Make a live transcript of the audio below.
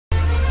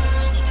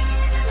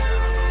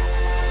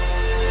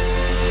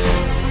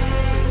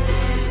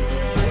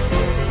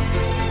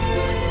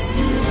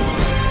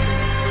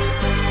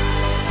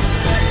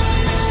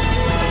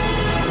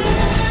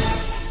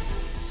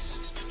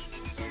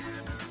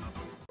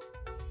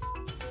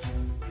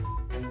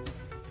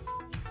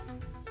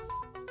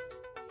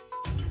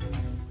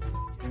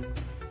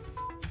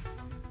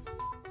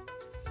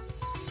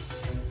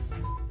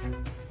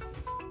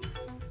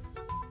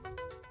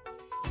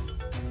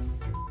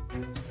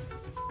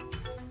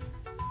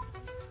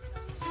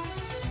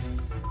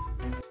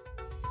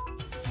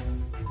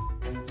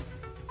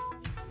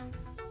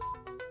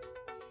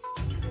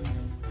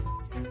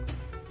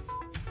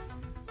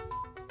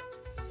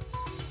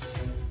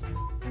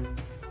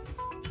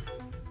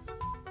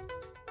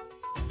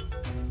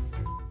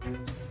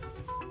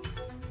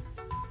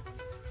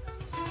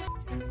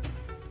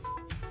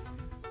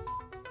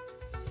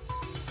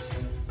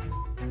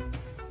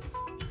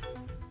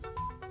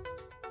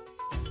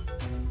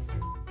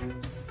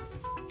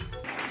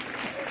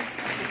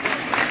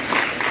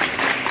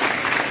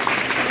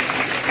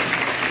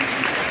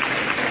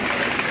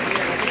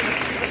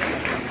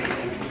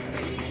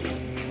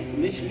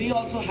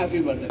also happy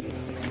birthday.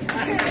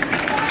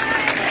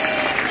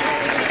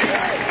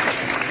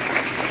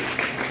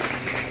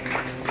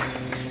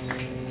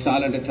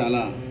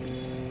 చాలా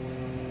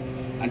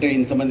అంటే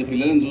ఇంతమంది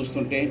పిల్లలను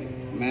చూస్తుంటే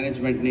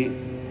మేనేజ్మెంట్ని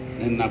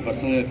నేను నా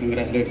పర్సనల్గా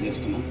కంగ్రాచులేట్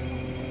చేస్తున్నా.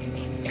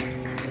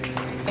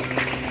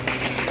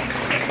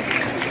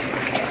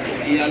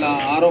 ఇవాళ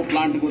 6వ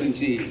ప్లాంట్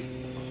గురించి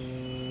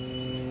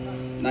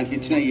నాకు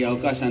ఇచ్చిన ఈ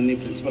అవకాశాన్ని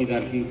ప్రిన్సిపల్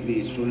గారికి, మీ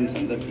స్టూడెంట్స్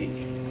అందరికీ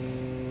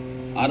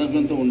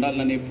ఆరోగ్యంతో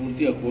ఉండాలని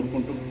పూర్తిగా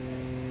కోరుకుంటూ,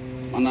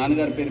 మా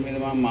నాన్నగారి పేరు మీద,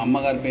 మా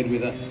అమ్మగారి పేరు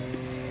మీద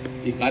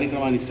ఈ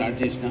కార్యక్రమాన్ని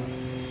స్టార్ట్ చేసిన,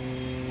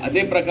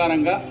 అదే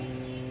ప్రకారంగా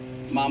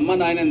మా అమ్మ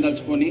నాయనని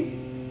తలుచుకొని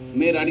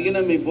మీరు అడిగిన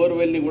మీ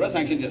బోర్వెల్ని కూడా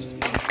శాంక్షన్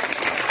చేస్తున్నాం.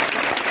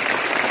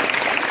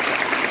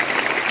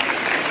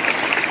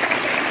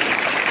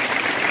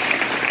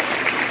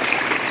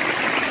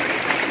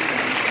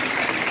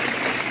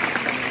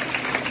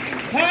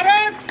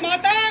 భారత్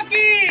మాతా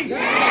కీ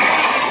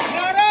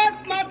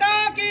భారత్ మాతా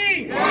కీ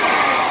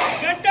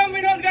గడ్డం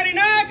వినోద్ గారి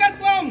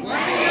నాయకత్వం.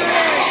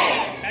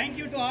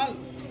 Thank you to all.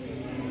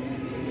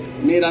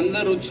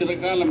 మీరందరూ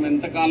చిరకాలం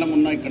ఎంతకాలం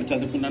ఉన్నా ఇక్కడ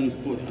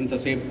చదువుకున్నందుకు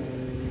అంతసేపు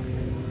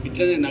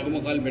ఇట్లనే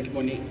నగముఖాలు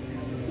పెట్టుకొని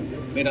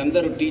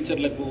మీరందరూ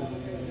టీచర్లకు,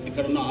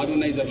 ఇక్కడున్న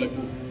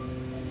ఆర్గనైజర్లకు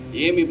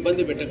ఏమి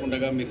ఇబ్బంది పెట్టకుండా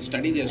మీరు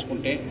స్టడీ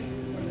చేసుకుంటే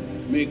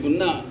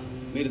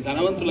మీరు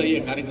ధనవంతులు అయ్యే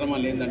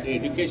కార్యక్రమాలు ఏంటంటే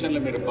ఎడ్యుకేషన్లో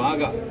మీరు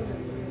బాగా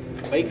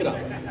పైకి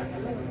రావాలి.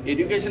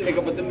 ఎడ్యుకేషన్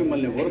లేకపోతే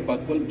మిమ్మల్ని ఎవరు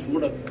పక్కలు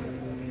చూడరు.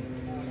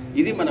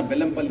 ఇది మన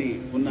బెల్లంపల్లి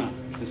ఉన్న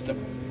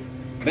సిస్టమ్.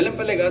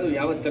 బెల్లంపల్లి కాదు,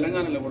 యావత్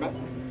తెలంగాణలో కూడా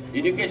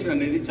ఎడ్యుకేషన్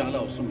అనేది చాలా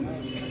అవసరం ఉంది.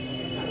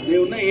 మీ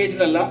ఉన్న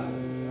ఏజ్లల్లా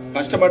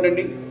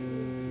కష్టపడండి.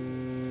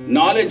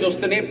 నాలెడ్జ్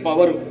వస్తేనే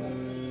పవర్.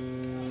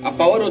 ఆ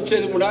పవర్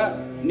వచ్చేది కూడా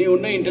నీ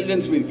ఉన్న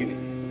ఇంటెలిజెన్స్ మీదకి.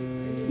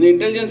 నీ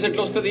ఇంటెలిజెన్స్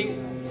ఎట్లా వస్తుంది?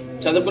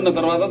 చదువుకున్న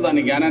తర్వాత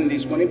దాని జ్ఞానాన్ని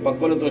తీసుకొని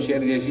పక్కలతో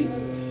షేర్ చేసి.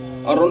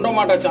 ఆ రెండో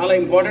మాట చాలా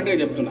ఇంపార్టెంట్గా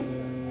చెప్తున్నా.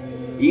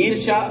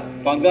 ఈర్ష,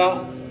 పగ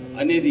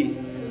అనేది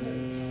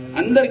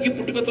అందరికీ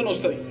పుట్టుకతోనే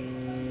వస్తుంది,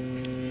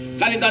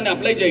 కానీ దాన్ని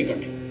అప్లై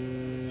చేయకండి.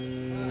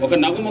 ఒక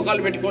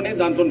నగుముఖాలు పెట్టుకొని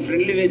దాంతో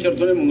ఫ్రెండ్లీ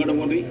నేచర్తోనే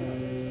ముంగడమోని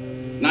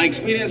నా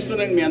ఎక్స్పీరియన్స్తో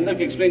నేను మీ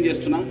అందరికి ఎక్స్ప్లెయిన్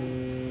చేస్తున్నా.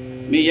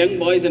 మీ యంగ్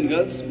బాయ్స్ అండ్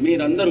గర్ల్స్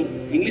మీరందరూ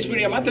English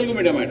మీడియమా, Telugu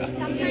మీడియమా?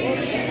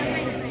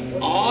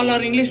 All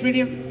are English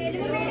medium.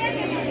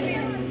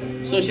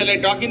 So shall I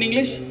talk in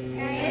English?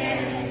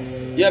 Yes.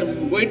 You are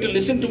going to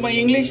listen to my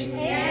English?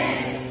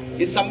 Yes.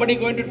 Is somebody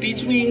going to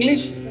teach me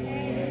English?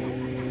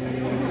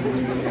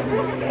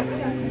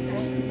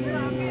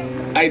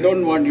 I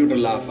don't want you to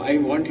laugh. I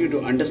want you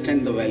to understand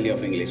the value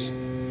of English.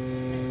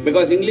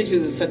 Because English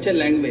is such a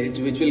language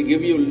which will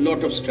give you a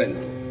lot of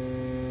strength.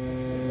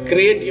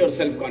 Create your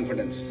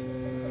self-confidence.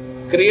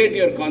 Create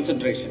your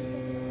concentration.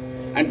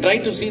 And try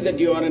to see that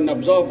you are an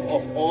absorb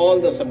of all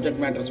the subject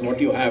matters what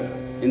you have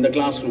in the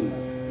classroom.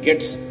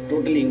 Gets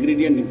totally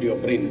ingredient into your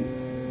brain.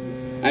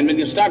 And when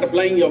you start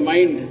applying your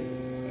mind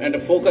and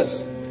a focus,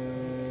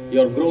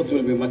 your growth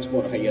will be much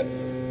more higher.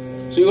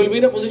 So you will be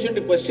in a position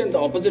to question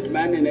the opposite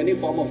man in any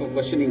form of a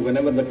questioning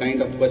whenever the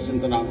kind of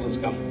questions and answers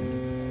come.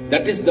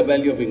 That is the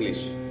value of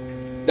English.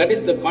 That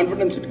is the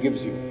confidence it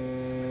gives you.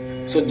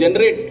 So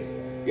generate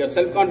your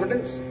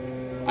self-confidence.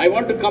 I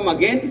want to come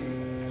again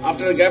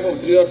after a gap of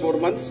 3 or 4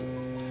 months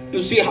to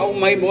see how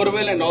my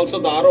borewell and also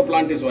the RO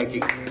plant is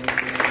working.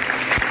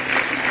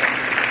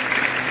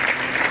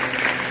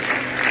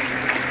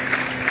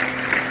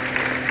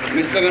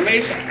 Mr.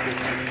 Ramesh,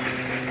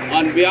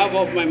 on behalf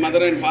of my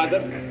mother and father,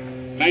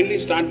 kindly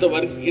start the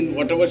work in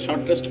whatever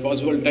shortest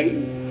possible time.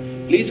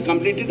 Please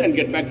complete it and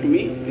get back to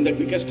me in the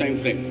quickest time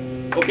frame.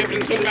 Okay,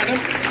 Principal Madam?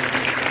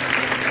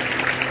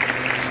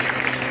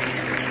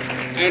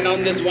 And on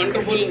this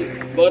wonderful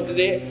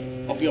birthday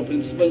of your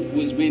principal who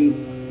has been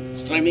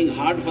striving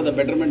hard for the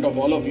betterment of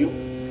all of you,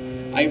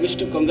 I wish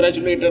to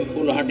congratulate her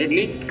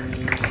wholeheartedly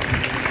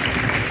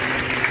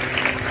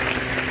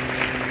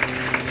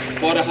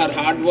for her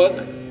hard work.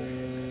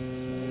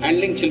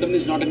 Handling children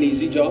is not an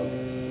easy job.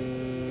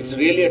 It's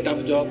really a tough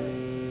job.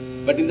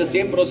 But in the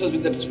same process,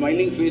 with that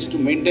smiling face to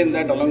maintain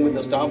that along with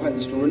the staff and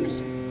the students,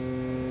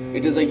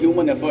 it is a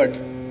human effort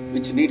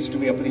which needs to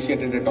be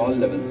appreciated at all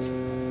levels.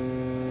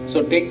 So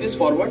take this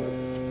forward,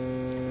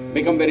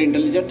 become very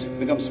intelligent,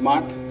 become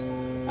smart,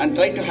 and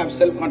try to have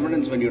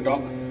self-confidence when you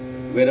talk,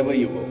 wherever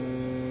you go.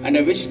 And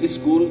I wish this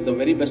school the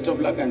very best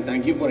of luck, and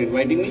thank you for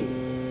inviting me.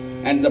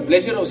 And the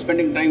pleasure of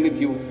spending time with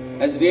you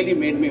has really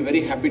made me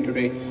very happy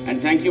today. And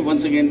thank you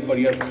once again for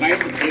your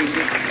kind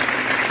praises.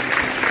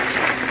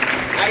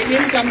 I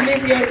didn't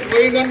complete your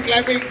going on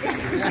clapping.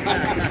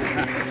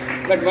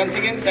 But once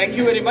again, thank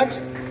you very much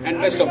and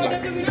best of luck.